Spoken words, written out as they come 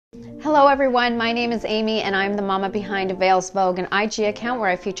Hello everyone, my name is Amy and I'm the mama behind ValesVougue, an IG account where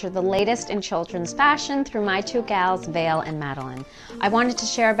I feature the latest in children's fashion through my two gals, Vale and Madeline. I wanted to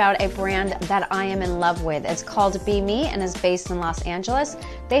share about a brand that I am in love with. It's called Be Me and is based in Los Angeles.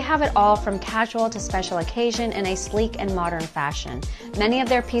 They have it all from casual to special occasion in a sleek and modern fashion. Many of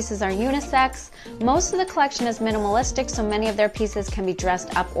their pieces are unisex. Most of the collection is minimalistic, so many of their pieces can be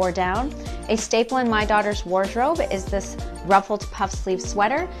dressed up or down. A staple in my daughter's wardrobe is this ruffled puff sleeve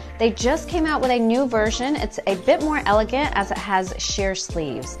sweater. They just came out with a new version. It's a bit more elegant as it has sheer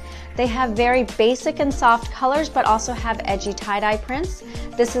sleeves. They have very basic and soft colors, but also have edgy tie-dye prints.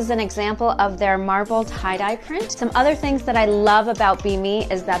 This is an example of their marble tie-dye print. Some other things that I love about Be Me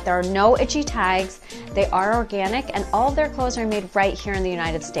is that there are no itchy tags, they are organic, and all of their clothes are made right here in the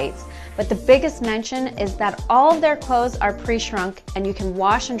United States. But the biggest mention is that all of their clothes are pre-shrunk and you can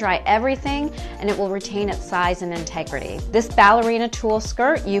wash and dry everything and it will retain its size and integrity. This ballerina tulle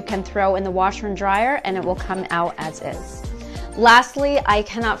skirt you can throw in the washer and dryer and it will come out as is. Lastly, I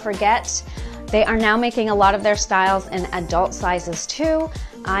cannot forget, they are now making a lot of their styles in adult sizes too.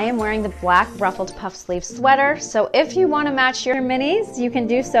 I am wearing the black ruffled puff sleeve sweater, so if you want to match your minis, you can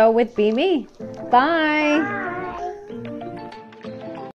do so with Be Me. Bye!